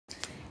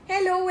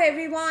Hello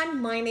everyone,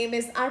 my name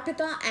is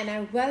Arpita and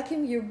I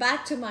welcome you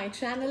back to my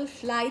channel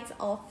Flights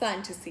of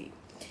Fantasy.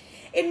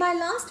 In my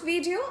last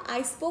video,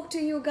 I spoke to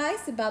you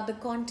guys about the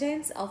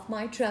contents of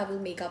my travel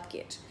makeup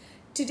kit.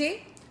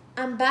 Today,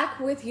 I'm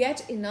back with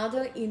yet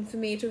another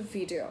informative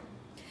video.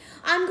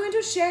 I'm going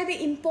to share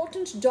the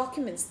important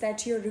documents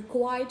that you're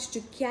required to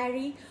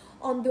carry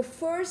on the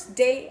first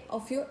day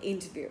of your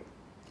interview.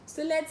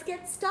 So let's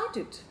get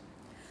started.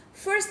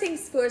 First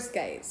things first,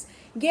 guys.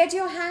 Get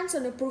your hands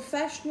on a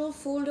professional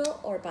folder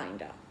or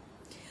binder.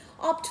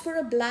 Opt for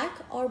a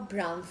black or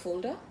brown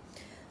folder.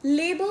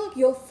 Label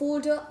your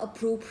folder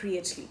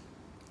appropriately.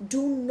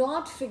 Do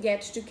not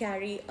forget to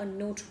carry a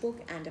notebook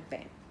and a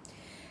pen.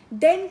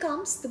 Then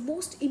comes the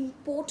most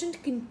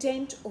important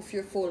content of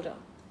your folder.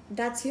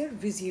 That's your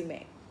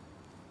resume.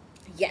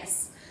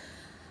 Yes,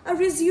 a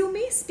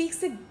resume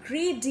speaks a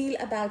great deal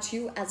about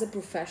you as a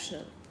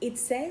professional. It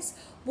says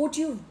what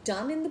you've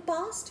done in the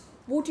past,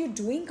 what you're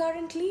doing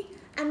currently,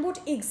 and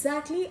what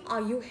exactly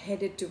are you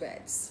headed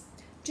towards.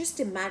 Just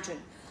imagine,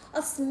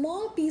 a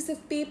small piece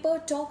of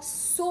paper talks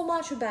so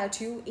much about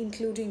you,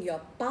 including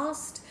your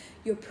past,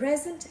 your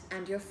present,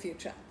 and your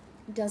future.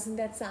 Doesn't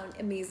that sound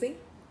amazing?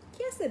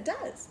 Yes, it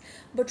does.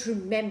 But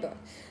remember,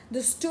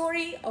 the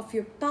story of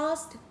your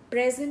past,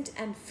 present,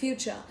 and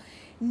future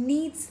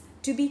needs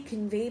to be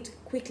conveyed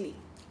quickly.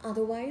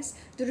 Otherwise,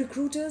 the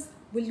recruiters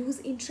will lose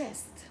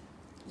interest.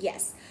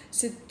 Yes,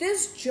 so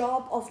this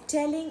job of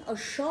telling a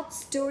short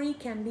story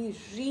can be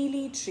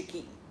really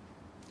tricky.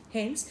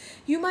 Hence,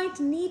 you might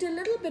need a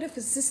little bit of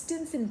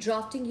assistance in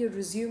drafting your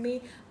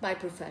resume by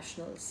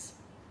professionals.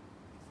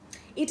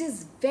 It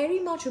is very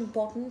much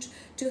important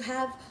to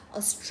have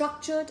a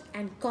structured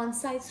and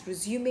concise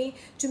resume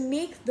to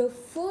make the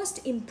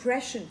first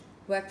impression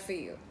work for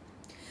you.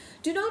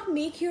 Do not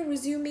make your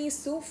resume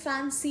so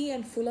fancy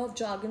and full of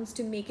jargons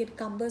to make it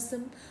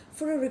cumbersome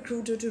for a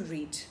recruiter to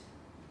read.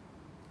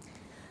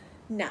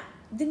 Now,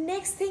 the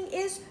next thing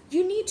is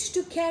you need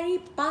to carry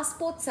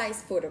passport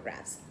size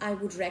photographs. I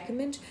would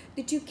recommend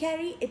that you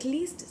carry at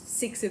least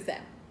 6 of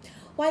them.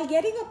 While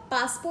getting a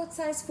passport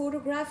size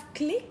photograph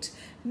clicked,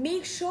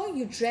 make sure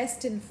you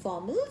dressed in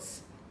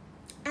formals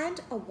and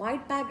a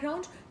white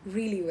background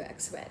really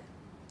works well.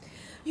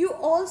 You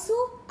also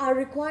are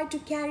required to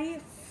carry a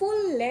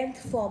full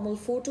length formal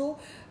photo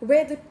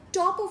where the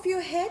top of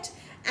your head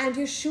and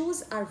your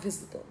shoes are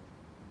visible.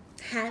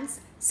 Hands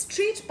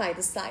straight by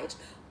the side,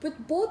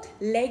 with both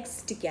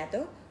legs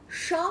together,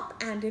 sharp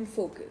and in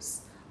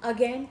focus.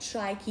 Again,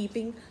 try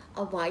keeping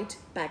a white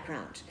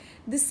background.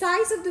 The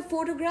size of the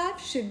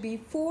photograph should be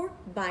 4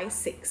 by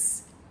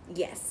 6.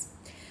 Yes.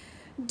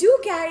 Do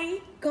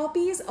carry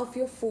copies of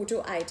your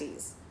photo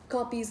IDs,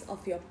 copies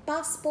of your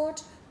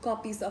passport,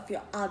 copies of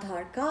your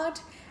Aadhaar card,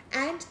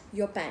 and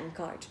your PAN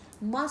card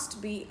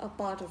must be a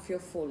part of your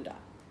folder.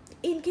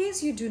 In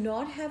case you do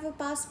not have a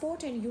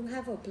passport and you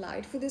have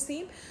applied for the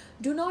same,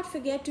 do not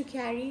forget to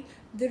carry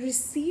the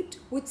receipt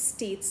which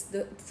states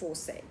the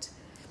aforesaid.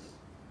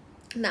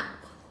 Now,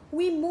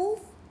 we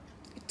move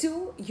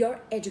to your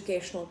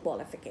educational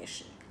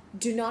qualification.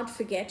 Do not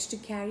forget to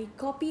carry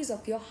copies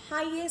of your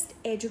highest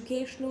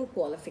educational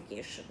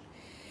qualification.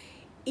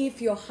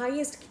 If your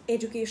highest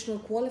educational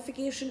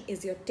qualification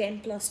is your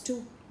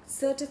 10+2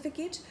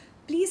 certificate,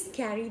 please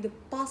carry the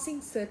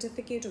passing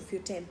certificate of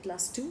your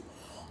 10+2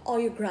 or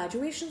your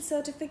graduation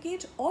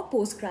certificate or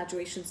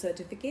post-graduation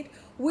certificate,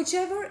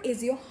 whichever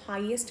is your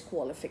highest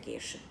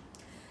qualification.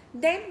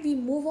 Then we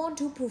move on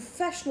to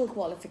professional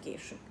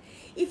qualification.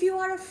 If you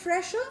are a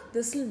fresher,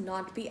 this will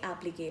not be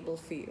applicable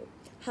for you.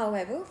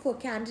 However, for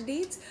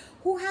candidates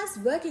who has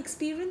work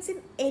experience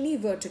in any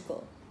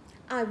vertical,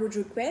 I would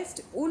request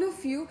all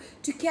of you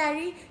to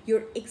carry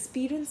your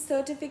experience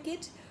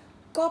certificate,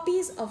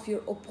 copies of your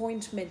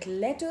appointment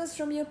letters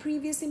from your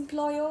previous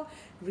employer,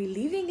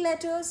 relieving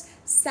letters,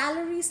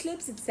 salary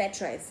slips,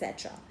 etc.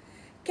 etc.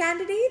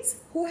 Candidates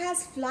who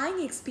has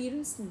flying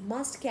experience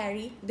must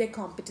carry their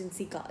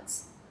competency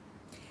cards.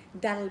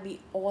 That will be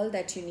all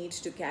that you need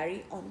to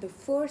carry on the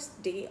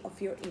first day of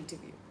your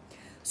interview.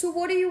 So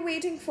what are you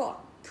waiting for?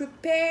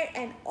 Prepare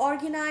and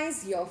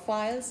organize your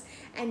files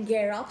and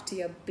gear up to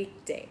your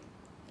big day.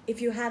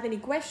 If you have any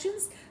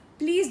questions,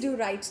 please do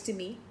write to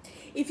me.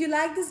 If you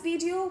like this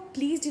video,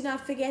 please do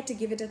not forget to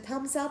give it a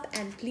thumbs up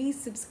and please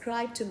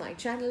subscribe to my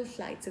channel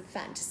Flights of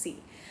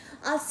Fantasy.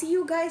 I'll see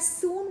you guys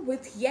soon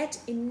with yet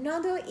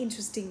another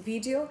interesting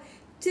video.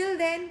 Till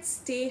then,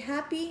 stay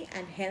happy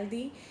and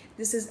healthy.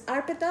 This is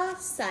Arpita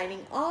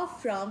signing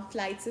off from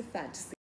Flights of Fantasy.